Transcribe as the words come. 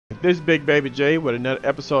This is Big Baby J with another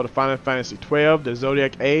episode of Final Fantasy XII The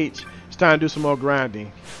Zodiac Age. It's time to do some more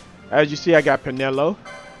grinding. As you see, I got Penelo,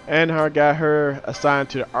 and I got her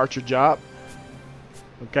assigned to the archer job.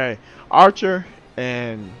 Okay, Archer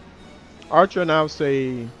and I would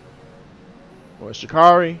say, well,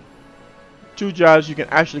 Shikari, two jobs you can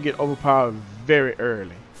actually get overpowered very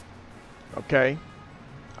early. Okay,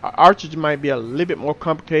 Archer might be a little bit more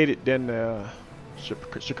complicated than the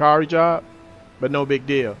Shikari job, but no big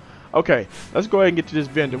deal. Okay, let's go ahead and get to this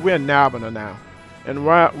vendor. We're in Nabana now, and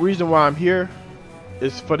the reason why I'm here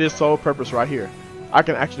is for this sole purpose right here. I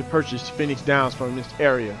can actually purchase Phoenix Downs from this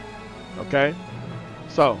area. Okay,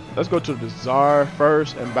 so let's go to the bazaar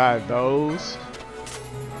first and buy those.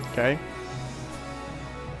 Okay.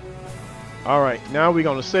 Alright, now we're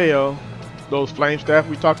gonna sell those flame staff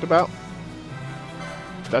we talked about.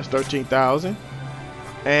 That's 13,000.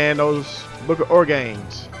 And those Book of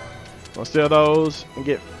Organes. I'll sell those and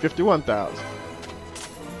get 51,000.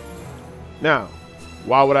 Now,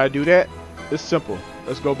 why would I do that? It's simple.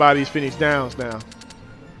 Let's go buy these Phoenix Downs now.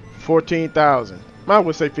 14,000. Might as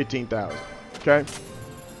well say 15,000. Okay.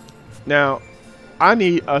 Now, I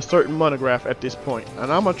need a certain monograph at this point,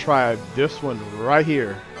 and I'm gonna try this one right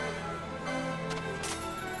here.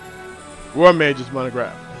 War Mage's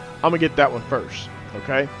monograph. I'm gonna get that one first.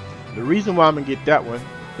 Okay. The reason why I'm gonna get that one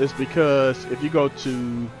is because if you go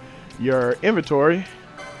to your inventory,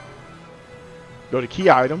 go to key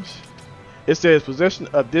items, it says possession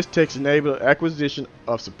of this text enables acquisition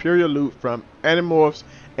of superior loot from animorphs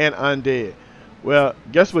and undead. Well,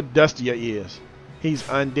 guess what Dustia is? He's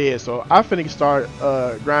undead, so I finna start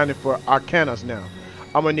grinding for Arcanas now.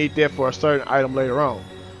 I'm gonna need that for a certain item later on,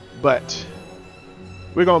 but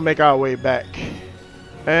we're gonna make our way back,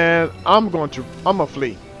 and I'm gonna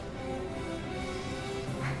flee.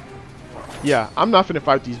 Yeah, I'm not finna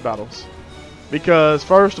fight these battles because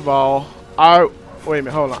first of all, wait a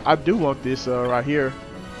minute, hold on. I do want this right here.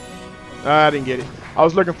 I didn't get it. I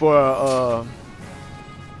was looking for a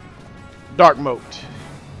dark moat,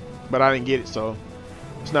 but I didn't get it, so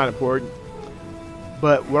it's not important.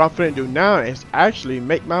 But what I'm finna do now is actually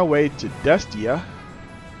make my way to Dustia.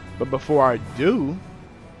 But before I do,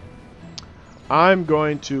 I'm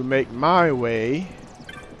going to make my way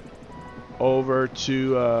over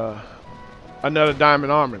to another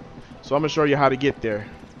diamond armor. So I'm gonna show you how to get there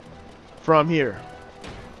from here.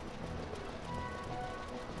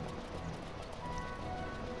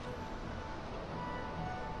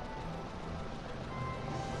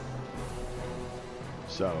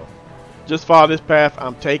 So just follow this path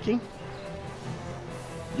I'm taking.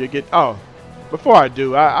 You get, oh, before I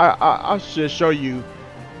do, I should show you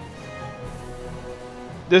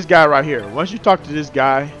this guy right here. Once you talk to this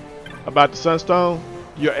guy about the Sunstone,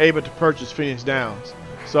 you're able to purchase Phoenix Downs.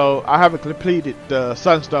 So I haven't completed the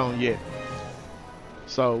Sunstone yet,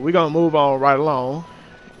 so we're gonna move on right along,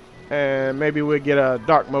 and maybe we'll get a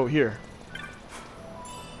dark mode here.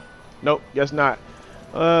 Nope, guess not.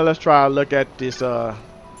 Let's try a look at this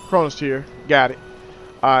Cronus here. Got it.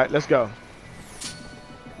 Alright, let's go.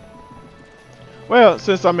 Well,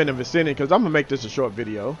 since I'm in the vicinity, because I'm gonna make this a short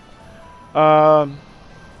video,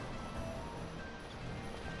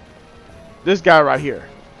 this guy right here.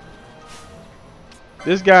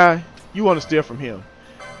 This guy, you want to steal from him.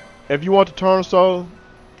 If you want the Touresol,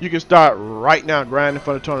 you can start right now grinding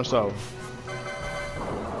for the Touresol.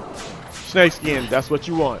 Snakeskin, that's what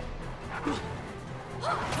you want.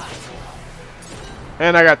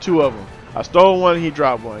 And I got two of them. I stole one, he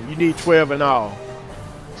dropped one. You need 12 in all.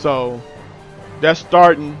 So that's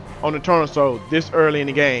starting on the Touresol this early in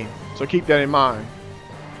the game. So keep that in mind.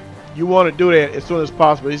 You want to do that as soon as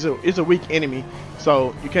possible. It's a weak enemy,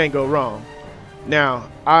 so you can't go wrong. Now,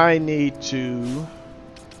 I need to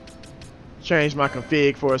change my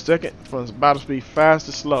config for a second from battle speed fast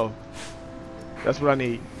to slow. That's what I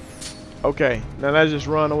need. Okay, now let's just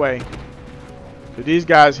run away. So these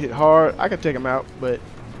guys hit hard. I can take them out, but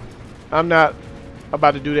I'm not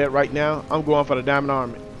about to do that right now. I'm going for the diamond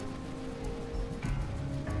armor.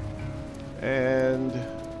 And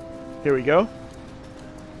here we go.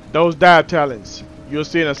 Those dire talents, you'll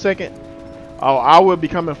see in a second. Oh, I will be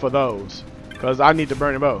coming for those because I need the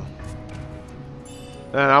burning bow,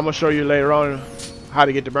 and I'm gonna show you later on how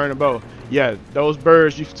to get the burning bow. Yeah, those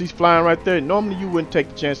birds you see flying right there, normally you wouldn't take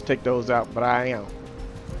the chance to take those out, but I am.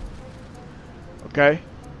 Okay,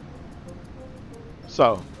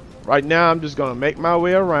 so right now I'm just gonna make my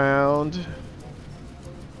way around,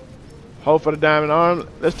 hope for the diamond arm.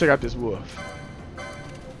 Let's check out this wolf.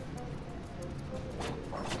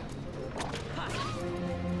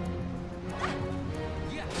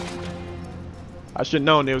 I should have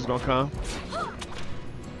known they was gonna come.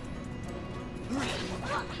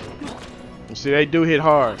 You see, they do hit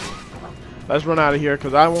hard. Let's run out of here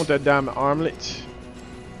because I want that diamond armlet.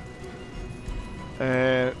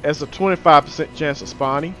 And it's a 25% chance of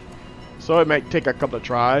spawning, so it may take a couple of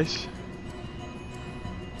tries.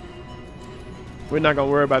 We're not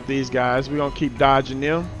gonna worry about these guys. We're gonna keep dodging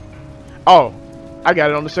them. Oh, I got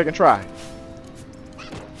it on the second try.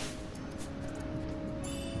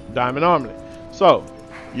 Diamond armlet. So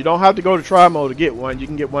you don't have to go to try mode to get one. You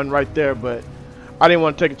can get one right there, but I didn't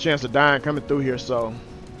want to take a chance of dying coming through here, so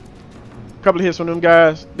a couple of hits from them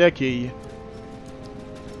guys, they'll kill you.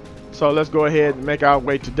 So let's go ahead and make our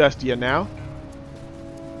way to Dustia now,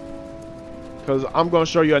 because I'm going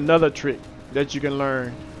to show you another trick that you can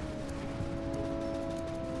learn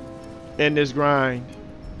in this grind.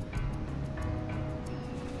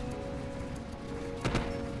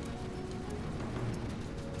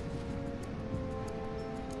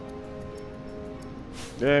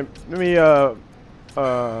 Then let me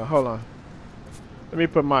hold on. Let me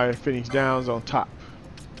put my Phoenix Downs on top.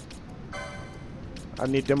 I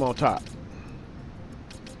need them on top.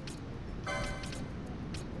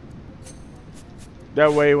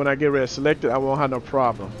 That way when I get ready to select it, I won't have no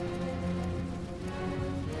problem.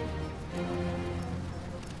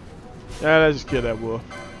 Yeah, let's just kill that wolf.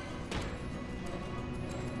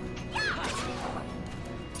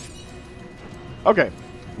 Okay,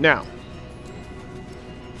 now.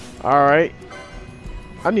 Alright.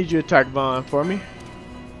 I need you to attack Vaughn for me.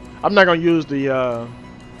 I'm not going to use the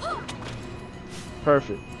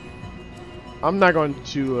perfect. I'm not going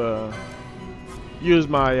to use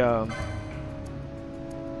my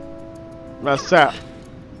my sap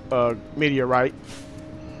meteorite.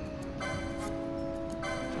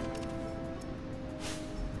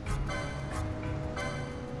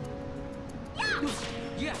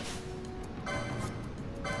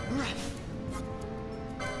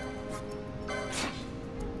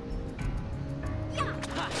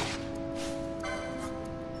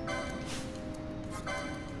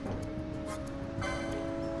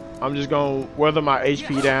 I'm just going to weather my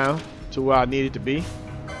HP down to where I need it to be.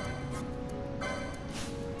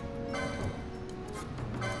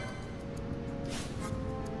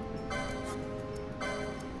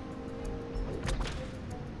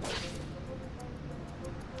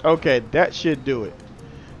 Okay, that should do it.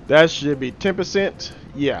 That should be 10%.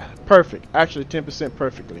 Yeah, perfect. Actually 10%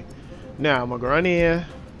 perfectly. Now I'm going to run in,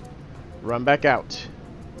 run back out.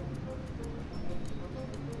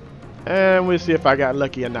 And we'll see if I got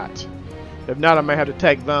lucky or not. If not, I may have to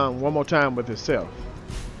tag Vaughn one more time with himself.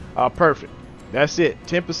 Perfect. That's it.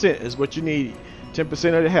 10% is what you need.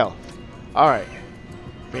 10% of the health. Alright.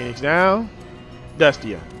 Phoenix down.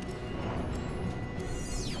 Dustia.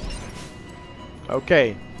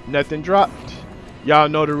 Okay. Nothing dropped. Y'all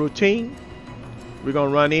know the routine. We're going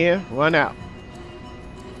to run in, run out.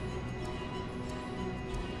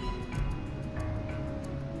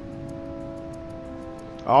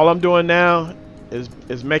 All I'm doing now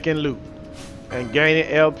is making loot and gaining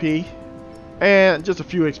LP and just a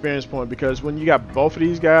few experience points, because when you got both of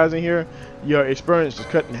these guys in here, your experience is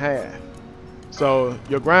cut in half. So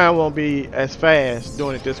your grind won't be as fast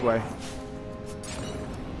doing it this way.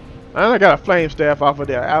 And I got a flame staff off of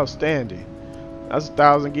there. Outstanding. That's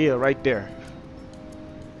 1,000 gil right there.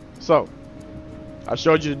 So I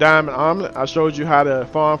showed you the diamond armlet. I showed you how to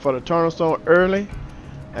farm for the Touresol early,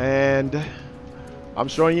 and I'm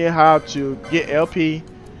showing you how to get LP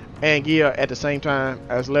and gear at the same time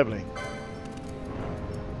as leveling.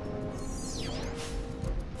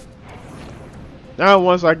 Now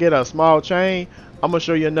once I get a small chain, I'm going to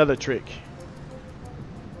show you another trick.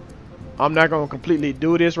 I'm not going to completely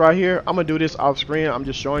do this right here. I'm going to do this off screen. I'm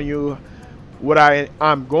just showing you what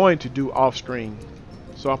I'm going to do off screen.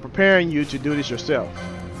 So I'm preparing you to do this yourself.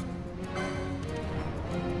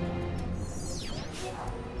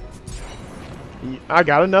 I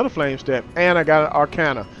got another flame step and I got an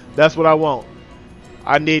arcana. That's what I want.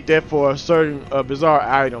 I need that for a certain bizarre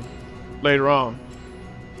item later on.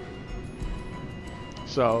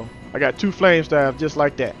 So I got 2 flame staffs just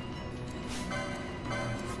like that.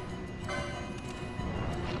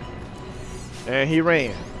 And he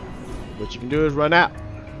ran. What you can do is run out,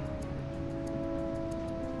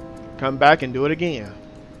 come back and do it again.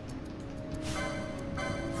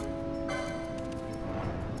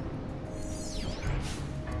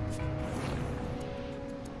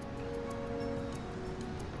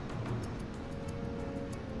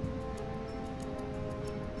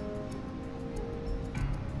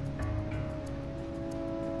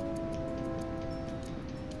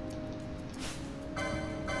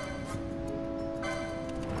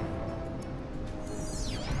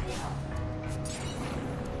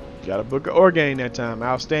 Got a book of Orgain that time.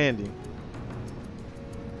 Outstanding.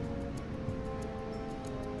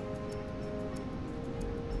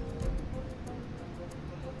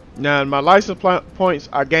 Now in my license points,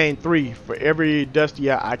 I gain 3 for every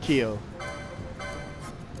Dustia I kill.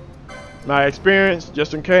 My experience,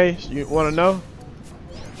 just in case you want to know,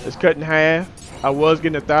 is cut in half. I was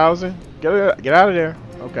getting 1,000. Get out of there.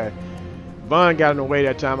 Okay. Vaughn got in the way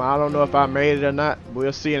that time. I don't know if I made it or not.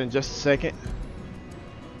 We'll see in just a second.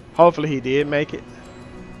 Hopefully he did make it.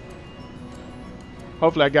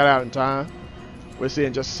 Hopefully I got out in time. We'll see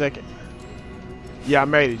in just a second. Yeah, I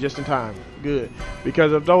made it just in time. Good.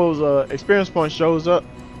 Because if those experience points shows up,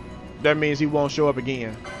 that means he won't show up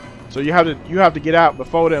again. So you have to get out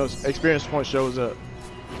before those experience point shows up.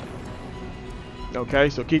 Okay,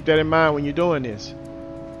 so keep that in mind when you're doing this.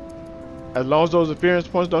 As long as those experience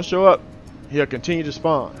points don't show up, he'll continue to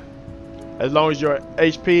spawn. As long as your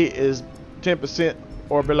HP is 10%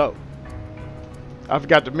 or below. I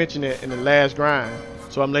forgot to mention it in the last grind,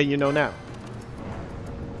 so I'm letting you know now.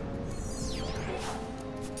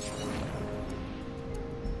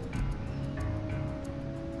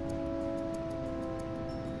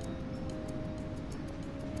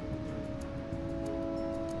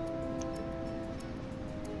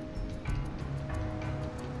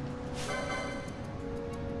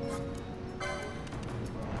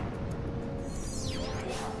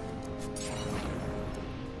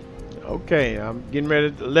 Okay, I'm getting ready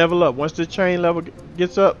to level up. Once the chain level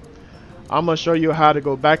gets up, I'm going to show you how to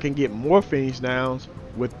go back and get more Phoenix Downs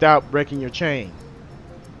without breaking your chain.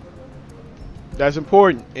 That's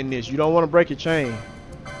important in this. You don't want to break your chain.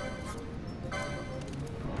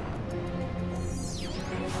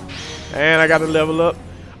 And I got to level up.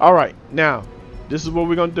 Alright, now, this is what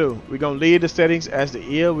we're going to do. We're going to leave the settings as the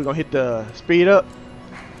ear. We're going to hit the speed up.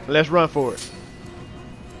 Let's run for it.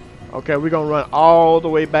 Okay, we're going to run all the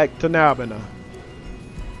way back to Nalbina.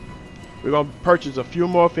 We're going to purchase a few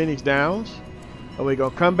more Phoenix Downs. And we're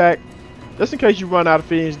going to come back. Just in case you run out of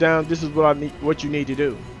Phoenix Downs, this is what you need to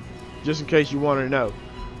do. Just in case you want to know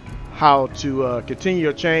how to continue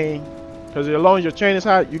your chain. Because as long as your chain is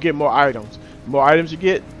high, you get more items. The more items you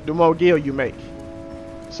get, the more gil you make.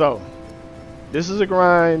 So, this is a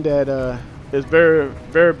grind that is very,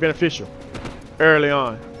 very beneficial early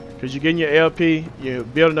on. Because you're getting your LP, you're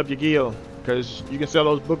building up your gil. Because you can sell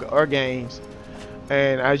those book or games.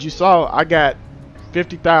 And as you saw, I got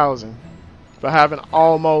 50,000 for having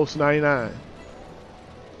almost 99.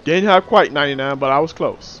 Didn't have quite 99, but I was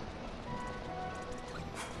close.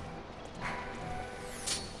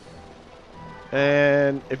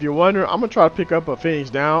 And if you're wondering, I'm going to try to pick up a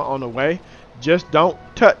Phoenix Down on the way. Just don't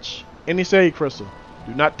touch any sage crystal.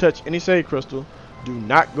 Do not touch any sage crystal. Do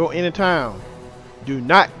not go into town. Do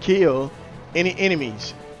not kill any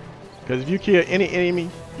enemies. Because if you kill any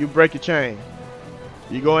enemy, you break your chain.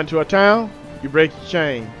 You go into a town, you break your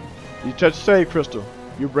chain. You touch a sage crystal,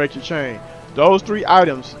 you break your chain. Those 3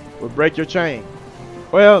 items will break your chain.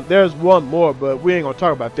 Well, there's one more, but we ain't going to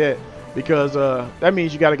talk about that. Because that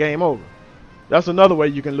means you got a game over. That's another way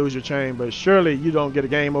you can lose your chain, but surely you don't get a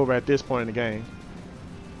game over at this point in the game.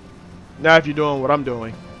 Now if you're doing what I'm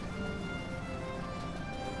doing.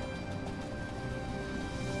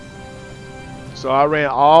 So I ran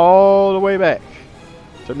all the way back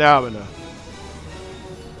to Nalbina.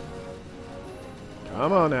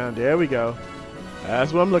 Come on now, there we go.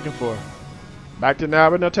 That's what I'm looking for. Back to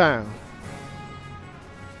Nalbina town.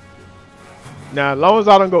 Now as long as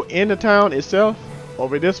I don't go in the town itself,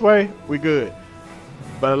 over this way, we good.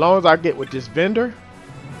 But as long as I get with this vendor,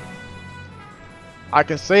 I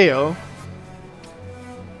can sell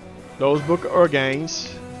those book or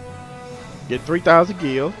games, get 3,000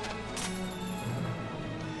 gil.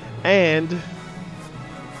 And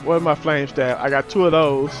where's my flame staff? I got 2 of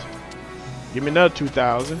those. Give me another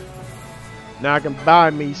 2,000. Now I can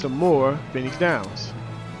buy me some more Phoenix Downs.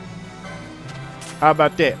 How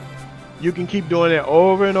about that? You can keep doing that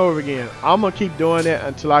over and over again. I'm gonna keep doing that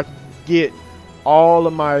until I get all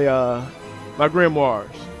of my my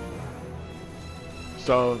grimoires.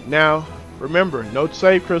 So now remember, no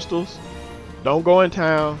save crystals, don't go in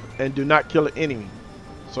town, and do not kill an enemy.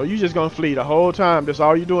 So you're just gonna flee the whole time. That's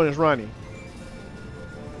all you're doing is running.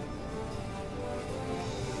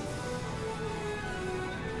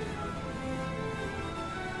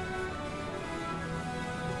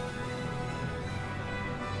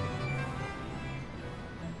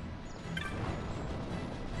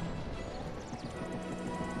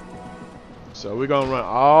 So we're gonna run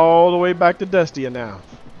all the way back to Dustia now.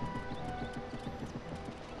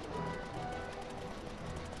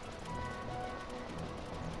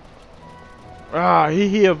 Ah, he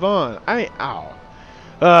healed Vaughn. I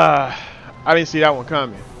didn't see that one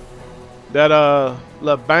coming. That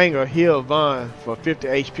little banger healed Vaughn for 50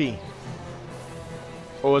 HP.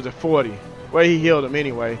 Or was it 40? Well, he healed him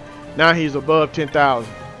anyway. Now he's above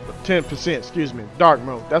 10,000. 10%, excuse me. Dark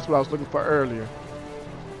mode. That's what I was looking for earlier.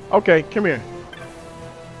 Okay, come here.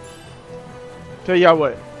 Tell y'all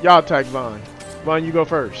what. Y'all attack Vaughn. Vaughn, you go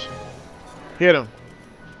first. Hit him.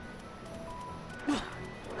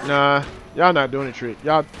 Nah, y'all not doing the trick.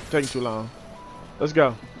 Y'all taking too long. Let's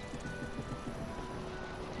go.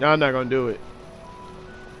 Y'all not gonna do it.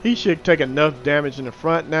 He should take enough damage in the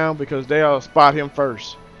front now because they'll spot him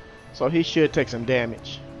first. So he should take some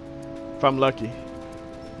damage. If I'm lucky.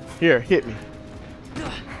 Here, hit me.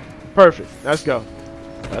 Perfect. Let's go.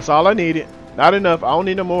 That's all I needed. Not enough. I don't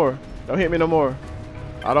need no more. Don't hit me no more.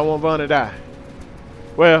 I don't want Vaughn to die.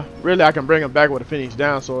 Well, really I can bring him back with a Phoenix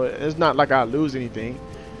down, so it's not like I lose anything.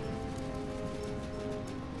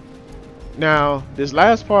 Now, this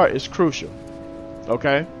last part is crucial.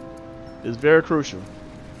 Okay? It's very crucial.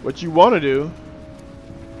 What you want to do,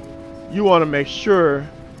 you want to make sure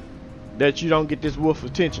that you don't get this wolf's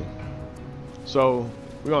attention. So,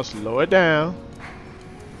 we're going to slow it down.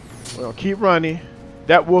 We're going to keep running.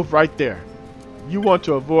 That wolf right there. You want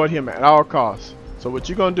to avoid him at all costs. So what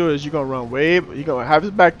you're going to do is you're going to run way, you're going to have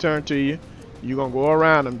his back turned to you. You're going to go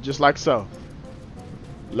around him just like so.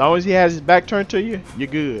 As long as he has his back turned to you, you're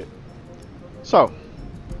good. So,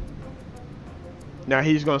 now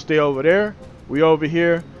he's going to stay over there. We over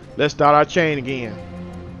here. Let's start our chain again.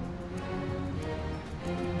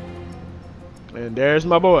 And there's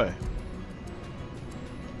my boy.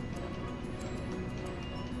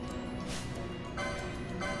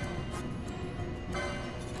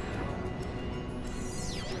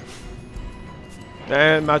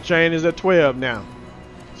 And my chain is at 12 now.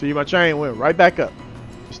 See, my chain went right back up.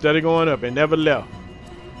 Instead of going up, it never left.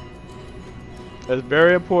 That's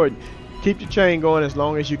very important. Keep your chain going as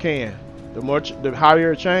long as you can. The higher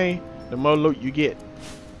your chain, the more loot you get.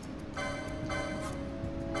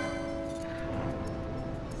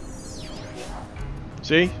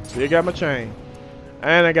 See? Still got my chain.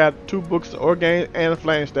 And I got 2 books of Orgain and a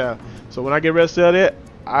flame staff. So when I get ready to sell that,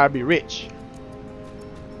 I'll be rich.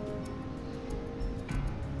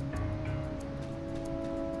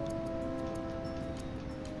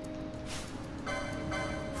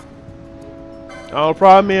 The only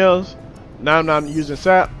problem is, now I'm not using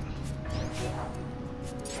sap,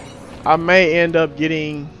 I may end up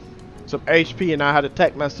getting some HP and I have to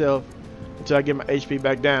attack myself until I get my HP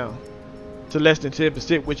back down to less than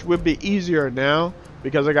 10%, which would be easier now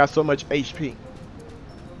because I got so much HP.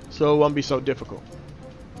 So it won't be so difficult.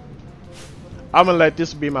 I'm going to let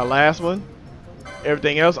this be my last one.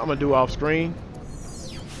 Everything else I'm going to do off screen.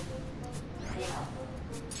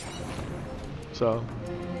 So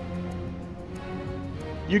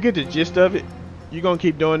you get the gist of it. You're going to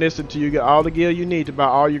keep doing this until you get all the gear you need to buy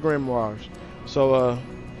all your grimoires. So,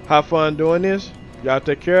 have fun doing this. Y'all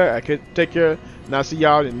take care. I can take care. And I'll see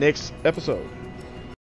y'all in the next episode.